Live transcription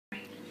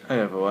Hi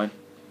everyone,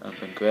 I'm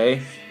Ben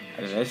Gray,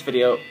 and in this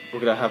video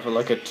we're going to have a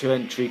look at two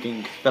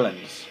intriguing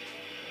villains.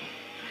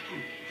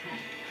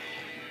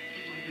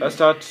 Let's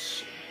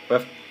start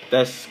with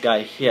this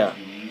guy here,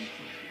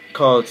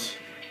 called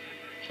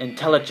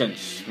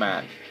Intelligence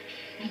Man.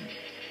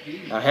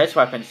 Now his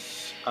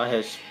weapons are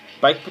his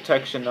bike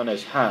protection on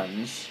his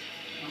hands,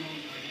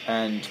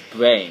 and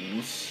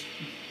brains,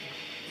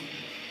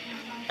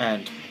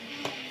 and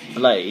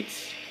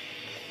blades,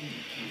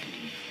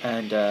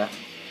 and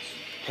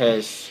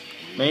his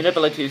main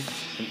abilities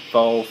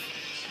involve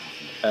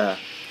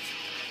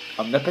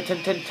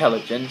omnipotent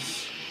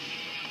intelligence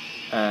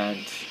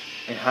and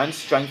enhanced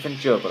strength and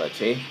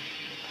durability,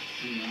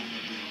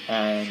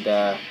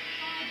 and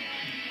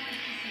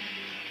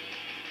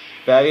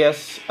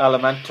various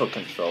elemental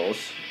controls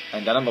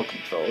and animal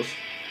controls,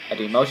 and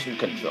emotion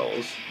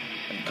controls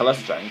and color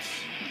strengths,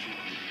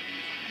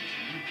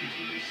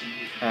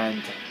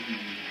 and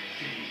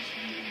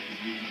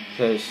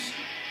his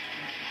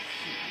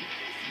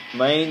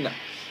main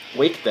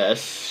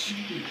weakness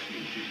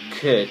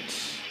could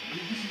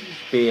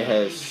be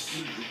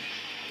his,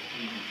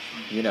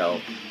 he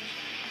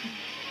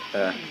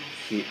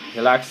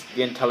lacks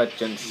the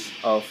intelligence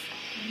of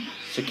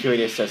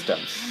security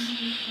systems,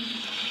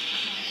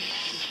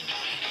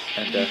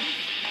 and he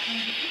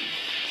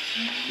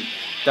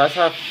does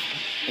have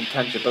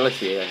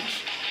intangibility and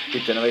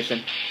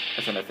regeneration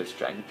as one of his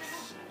strengths.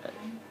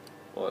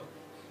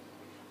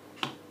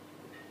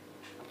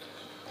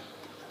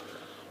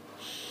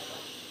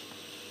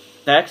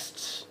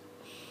 Next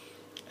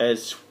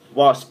is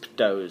Wasp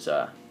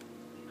Dozer,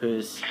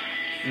 whose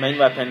main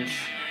weapons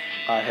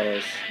are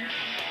his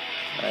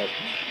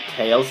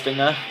tail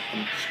stinger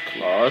and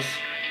claws,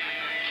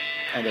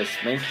 and his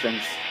main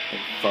strengths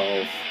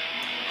involve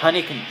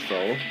honey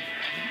control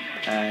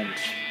and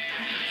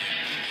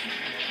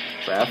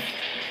breath,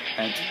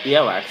 and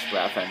earwax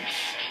breath and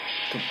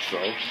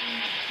control,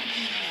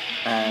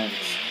 and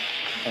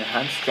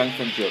enhanced strength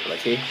and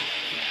durability,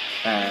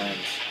 and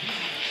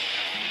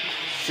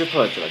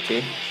super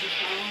agility,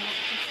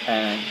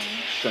 and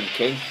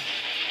shrinking,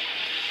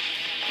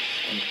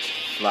 and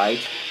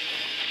flight,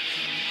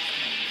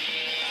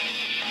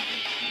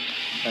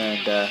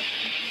 and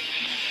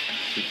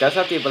he does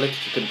have the ability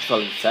to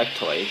control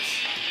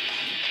insectoids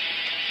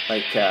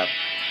like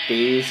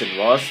bees and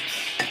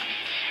wasps,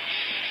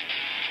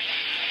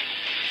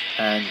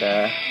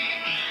 and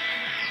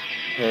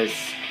his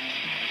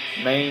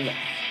main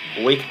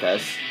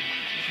weakness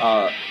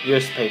are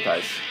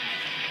newspapers,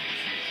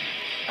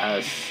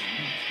 as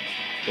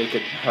they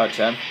could hurt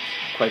him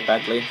quite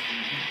badly.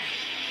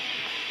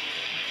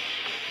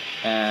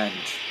 And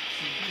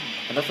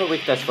another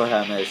weakness for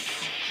him is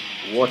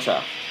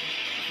water,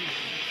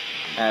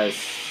 as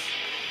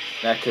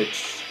that could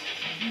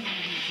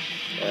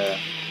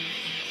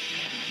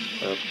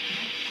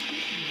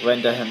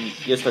render him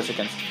useless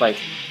against fight.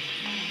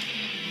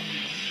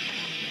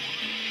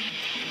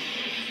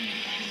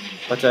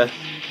 But other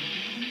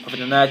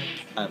than that,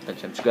 I'm Ben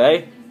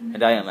Gray,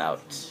 and I am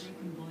out.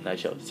 And I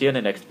shall see you in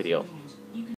the next video.